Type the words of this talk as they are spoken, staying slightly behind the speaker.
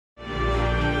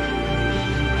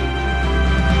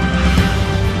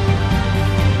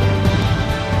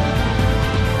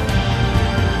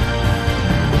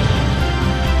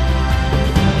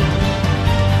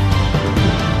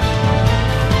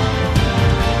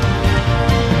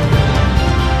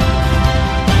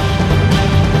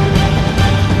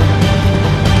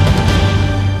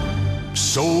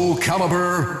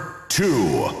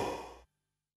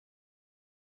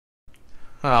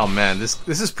Oh man, this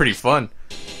is pretty fun.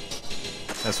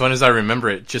 As fun as I remember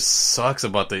it, just sucks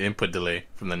about the input delay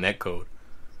from the netcode.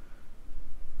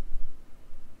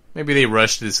 Maybe they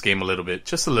rushed this game a little bit,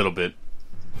 just a little bit.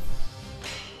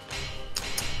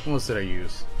 What else did I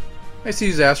use? I used to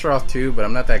use Astaroth too, but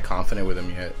I'm not that confident with him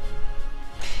yet.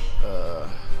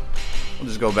 We'll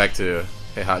just go back to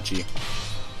Heihachi.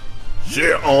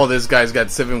 Shit! Oh, this guy's got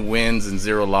 7 wins and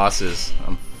 0 losses.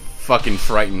 I'm fucking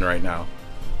frightened right now.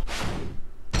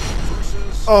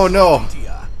 Oh no!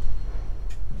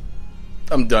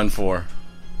 I'm done for.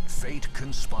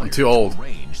 I'm too old. Who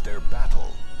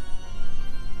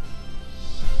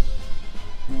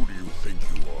do you think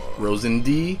you are? Rosen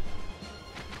D?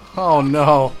 Oh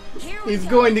no! He's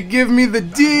going to give me the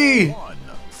D!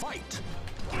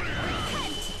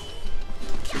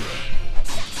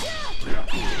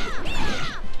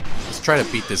 Let's try to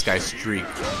beat this guy's streak.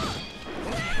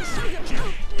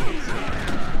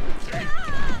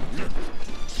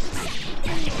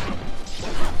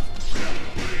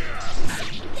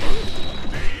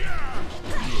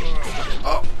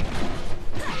 Oh.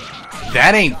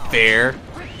 That ain't fair.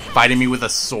 Fighting me with a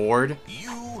sword.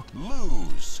 You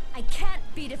lose. I can't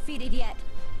be defeated yet.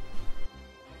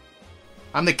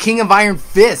 I'm the king of Iron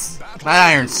Fists, not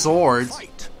Iron Swords.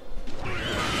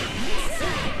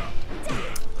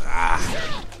 Ah.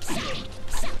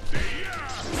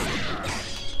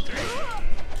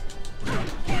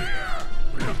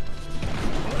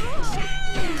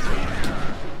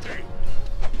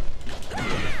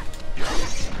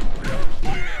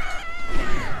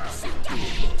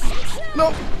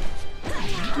 No!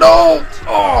 No!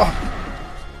 Oh!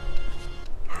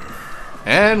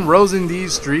 And Rosen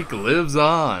D's streak lives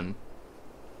on.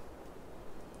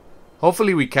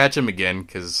 Hopefully we catch him again,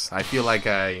 because I feel like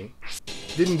I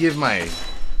didn't give my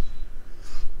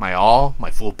all,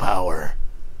 my full power.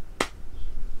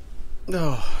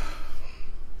 No.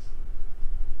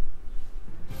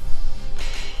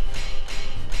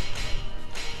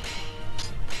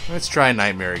 Let's try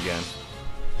Nightmare again.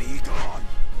 Be gone.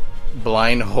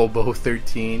 Blind Hobo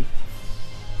 13.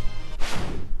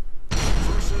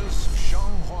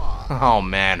 Oh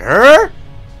man, her?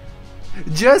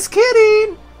 Just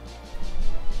kidding!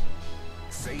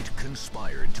 Fate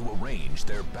conspired to arrange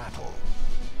their battle.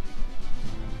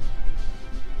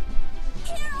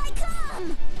 Here I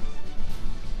come!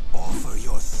 Offer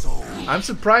your soul. I'm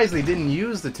surprised they didn't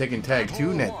use the Tekken Tag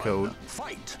 2 netcode.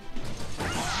 Fight.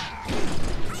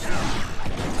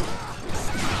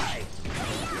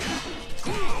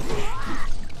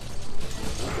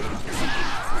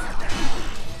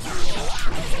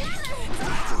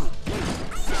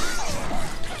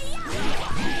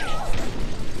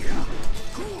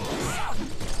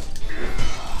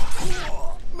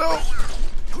 No!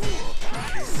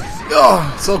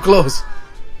 Oh, so close.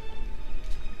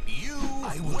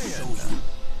 I will show you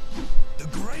the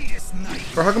greatest night.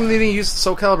 Or how come they didn't use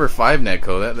Soul Calibur 5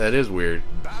 netcode? That is weird.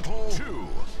 Battle 2.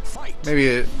 Fight.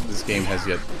 Maybe this game has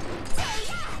yet.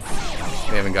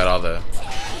 They haven't got all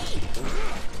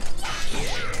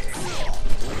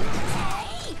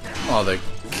the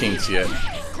kinks yet.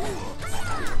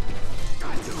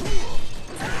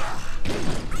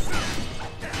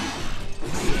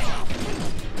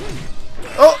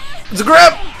 Oh, it's a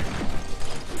grab.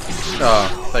 Oh,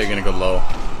 I thought you were gonna go low.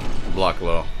 Block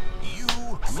low. You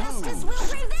Justice lose. will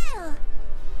prevail!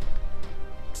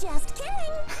 Just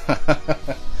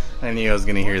kidding! I knew I was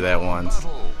gonna hear that once.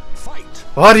 Battle. Fight.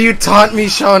 Why do you taunt me,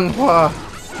 Shanhua?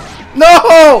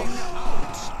 No!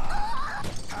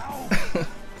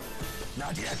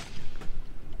 Not yet.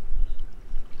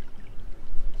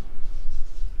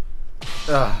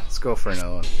 Let's go for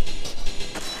another one.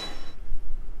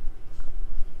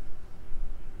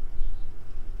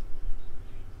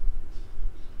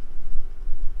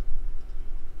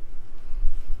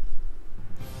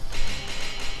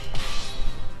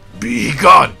 Be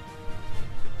gone!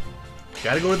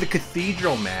 Gotta go to the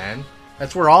cathedral, man.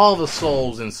 That's where all the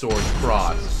souls and swords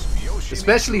cross.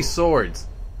 Especially swords.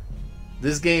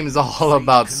 This game is all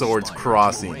about swords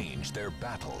crossing. Arrange their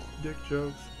battle. Dick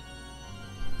jokes.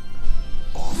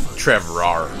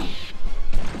 Trevor.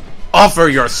 Offer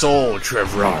your soul,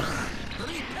 Trevor.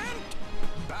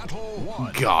 Battle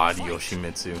 1. God,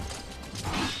 Yoshimitsu.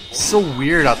 So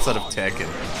weird outside of Tekken.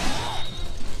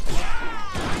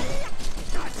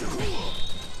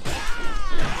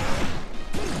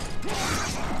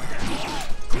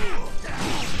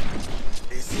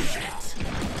 This is it.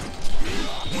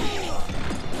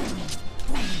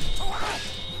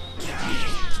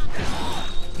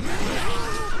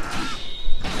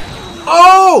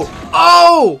 Oh!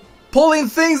 Oh! Pulling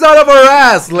things out of our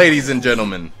ass, ladies and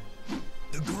gentlemen.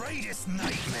 The greatest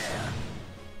night.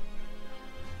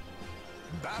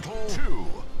 Battle 2.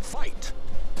 Fight.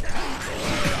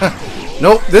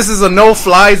 Nope, this is a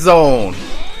no-fly zone.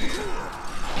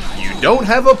 You don't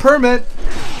have a permit.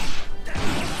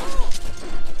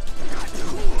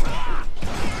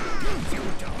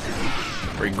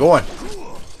 Where you going?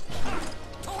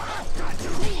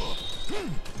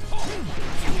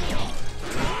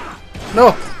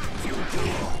 No!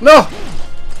 No!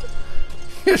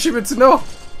 Yoshimitsu, no!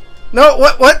 No,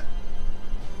 what? What?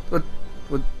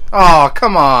 Oh,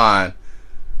 come on!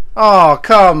 Oh,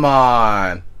 come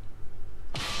on!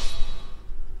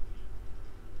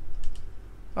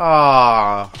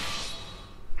 Oh.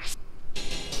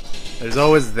 There's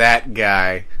always that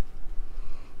guy.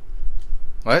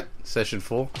 What? Session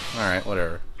full? Alright,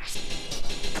 whatever.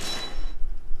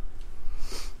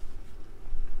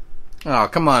 Oh,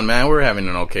 come on, man. We're having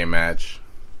an okay match.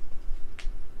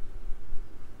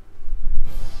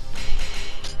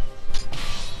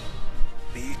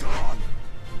 Be gone.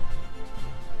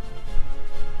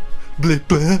 Blah,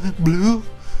 blah, blue.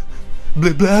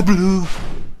 Blah, blah, blue.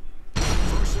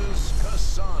 Versus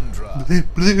Cassandra. Blah,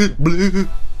 blah, blue.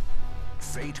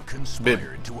 Fate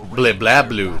conspired to arrange Blah, blah, their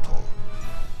blue. battle.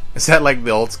 Is that like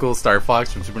the old school Star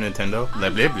Fox from Super Nintendo? Blah,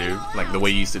 blah, blue. Like the way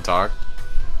you used to talk?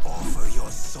 Offer your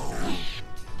soul.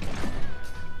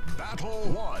 Battle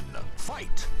 1.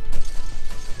 Fight.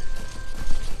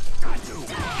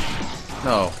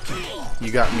 No.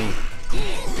 You got me.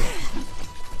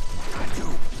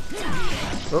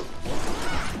 Oh.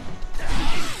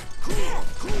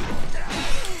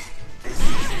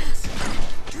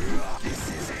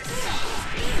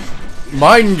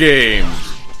 Mind games.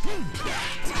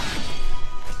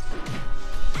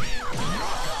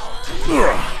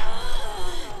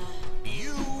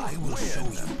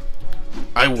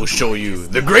 I will show you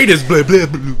the greatest blah blah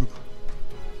blue.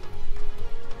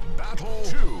 Battle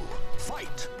 2.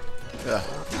 Fight.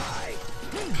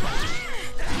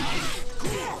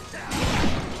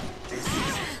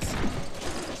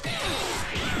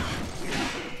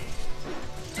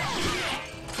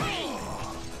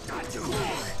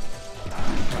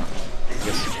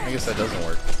 I guess that doesn't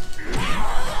work.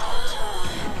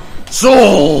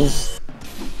 Souls,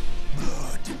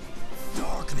 Blood.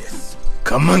 Darkness.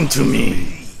 come unto me.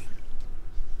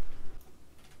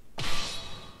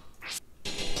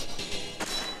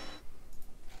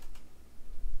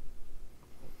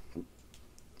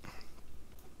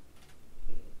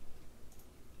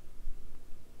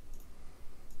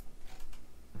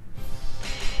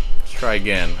 Let's try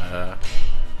again.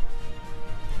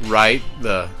 Right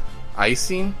the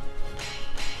icing?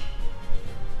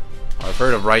 I've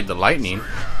heard of Ride the Lightning.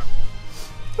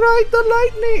 Ride the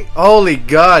Lightning! Holy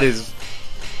God, is...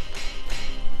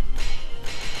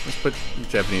 Let's put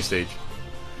Japanese stage.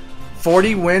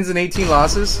 40 wins and 18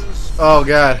 losses? Oh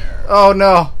God. Oh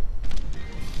no.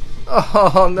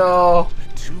 Oh no.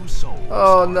 Two souls.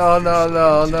 Oh no, no,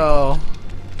 no, no.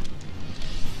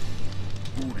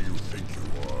 Who do you think you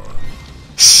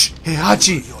are? Shh! Hey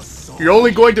Hachi! You're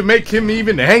only going to make him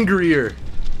even angrier!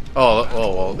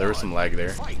 Oh, there was some lag there.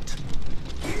 Fight.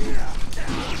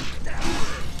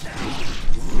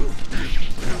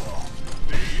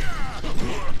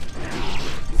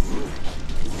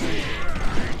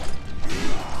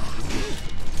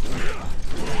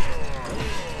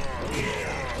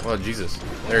 Oh, Jesus.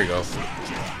 There you go.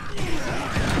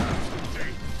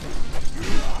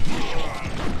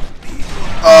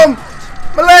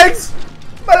 My legs!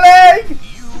 My leg! You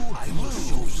I will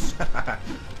show you.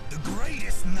 The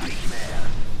greatest nightmare.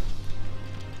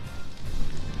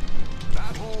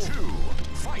 Battle 2.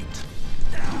 Fight.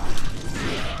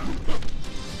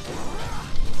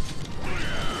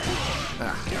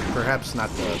 Perhaps not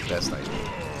the best idea.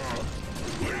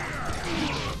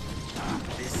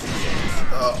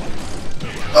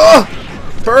 Oh!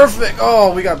 Perfect!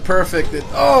 Oh, we got perfect.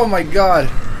 Oh my God!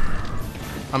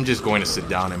 I'm just going to sit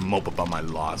down and mope about my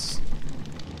loss.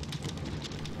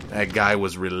 That guy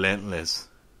was relentless.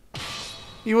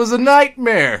 He was a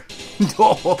nightmare!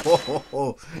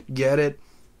 Oh, get it?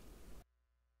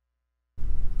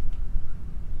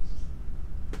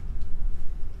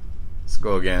 Let's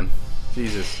go again.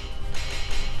 Jesus.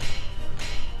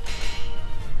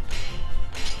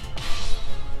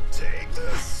 Take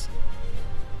this.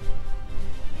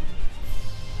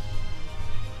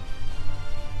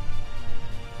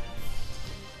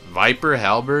 Viper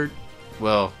Halberd?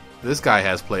 Well, this guy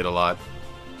has played a lot.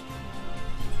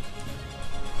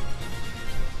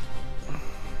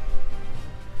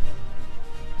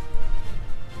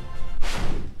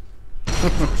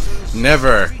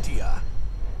 Never.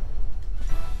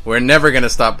 We're never gonna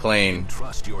stop playing.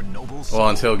 Trust your noble Well, soul.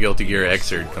 until Guilty Gear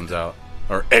Xrd comes out.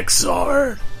 Or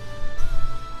Xrd!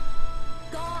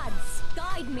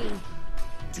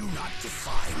 Do not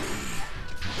defy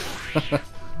me.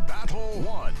 Battle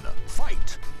 1.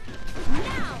 Fight.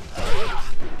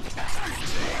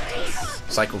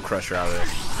 Cycle Crusher out of there.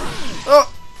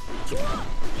 Oh!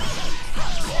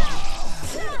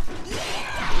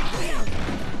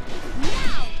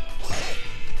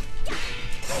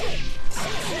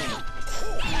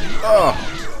 Oh!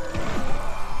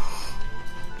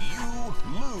 You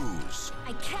lose.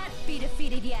 I can't be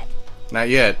defeated yet. Not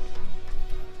yet.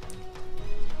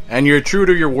 And you're true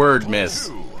to your word, miss.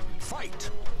 2. Fight.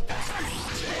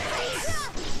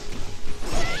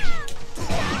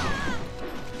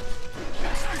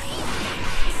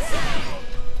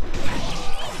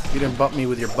 You didn't bump me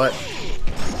with your butt.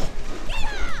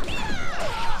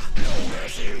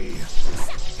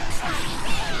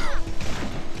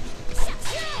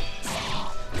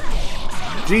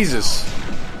 Jesus.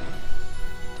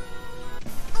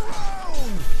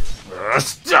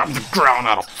 Stamp the ground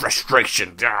out of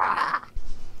frustration. Try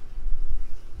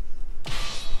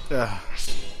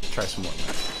some more.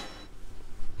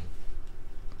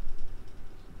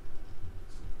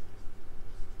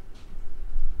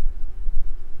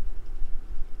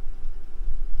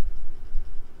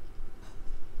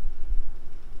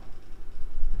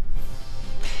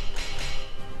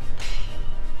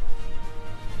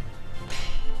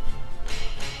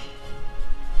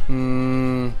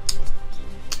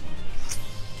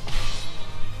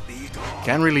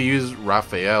 Can't really use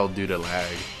Raphael due to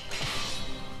lag.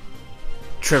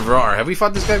 Trevor, have we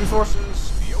fought this guy before?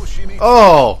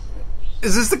 Oh!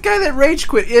 Is this the guy that rage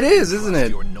quit? It is, isn't it?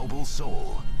 Your noble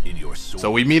soul in your sword.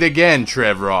 So we meet again,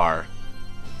 Trevor.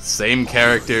 Same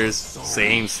characters,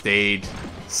 same stage,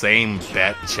 same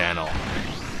bet channel.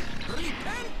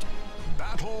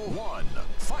 Battle 1.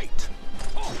 Fight.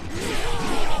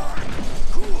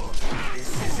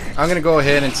 I'm gonna go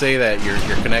ahead and say that your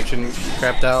connection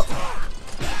crapped out.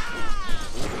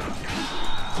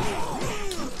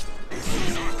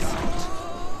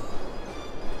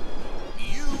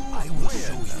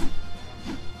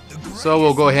 So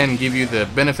we'll go ahead and give you the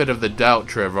benefit of the doubt,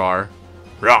 Trevor.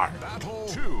 Rawr. Battle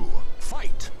 2.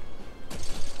 Fight.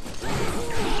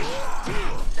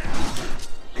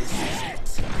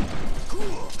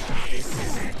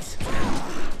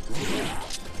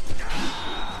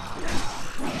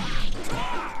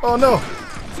 Oh no!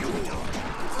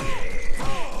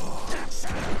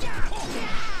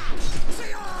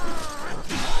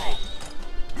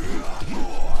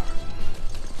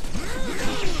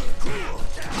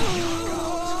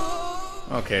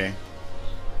 Okay.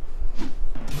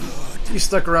 You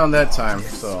stuck around that time,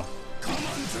 so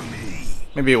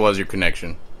maybe it was your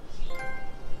connection.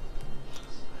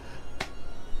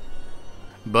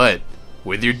 But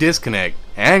with your disconnect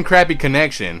and crappy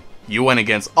connection, you went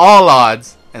against all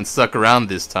odds and stuck around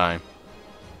this time.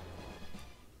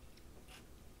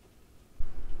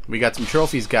 We got some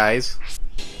trophies, guys.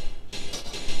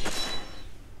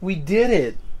 We did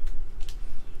it.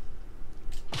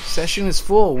 Session is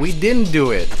full. We didn't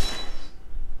do it.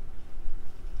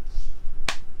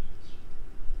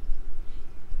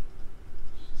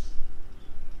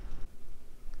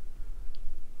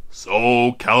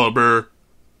 So Calibur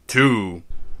 2.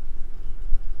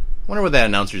 Wonder what that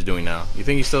announcer's doing now. You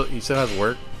think he still has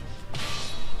work?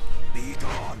 Be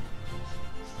gone.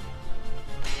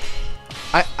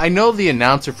 I know the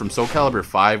announcer from Soul Calibur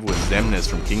 5 was Zemnis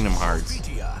from Kingdom Hearts.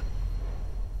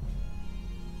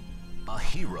 A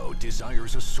hero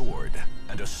desires a sword,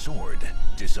 and a sword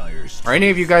desires. Are any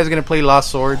of you guys gonna play Lost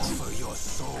Swords? For your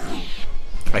soul.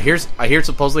 I hear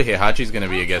supposedly Heihachi's gonna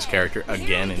be a guest character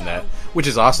again in that, which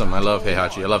is awesome. I love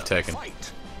Heihachi. I love Tekken.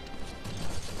 Fight.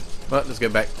 But let's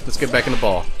get back in the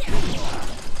ball.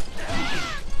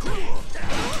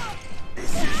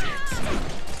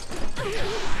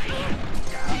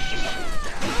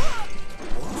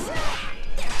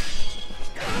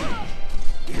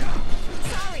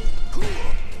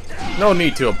 No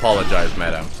need to apologize,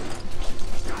 madam.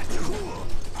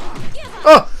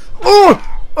 Oh!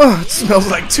 Oh! Oh! It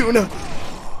smells like tuna.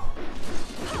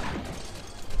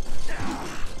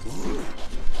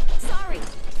 Sorry.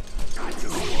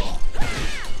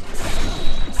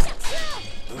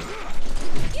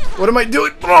 What am I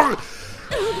doing?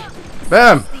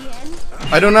 Bam!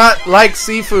 I do not like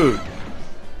seafood.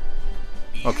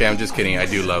 Okay, I'm just kidding. I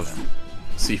do love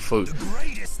seafood.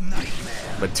 Greatest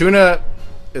nightmare. But tuna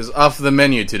is off the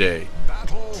menu today.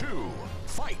 Battle 2.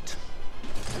 Fight.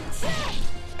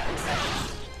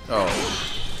 Oh.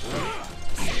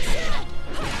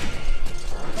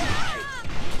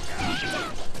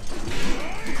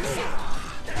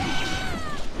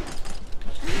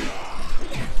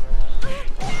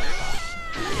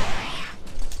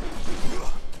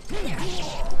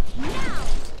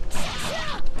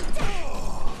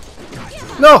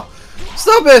 No!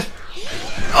 Stop it!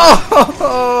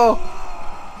 Oh!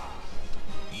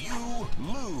 You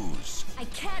lose. I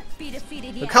can't be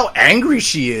defeated yet. Look how angry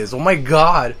she is. Oh my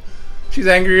god. She's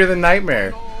angrier than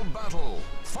Nightmare. Final battle.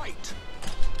 Fight.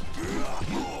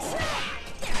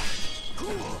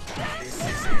 This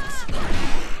is it.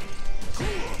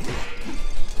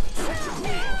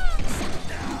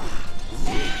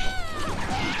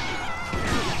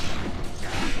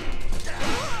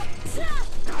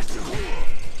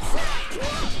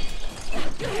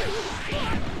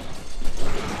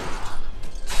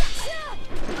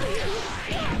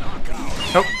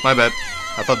 Oh, my bad.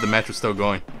 I thought the match was still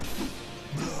going.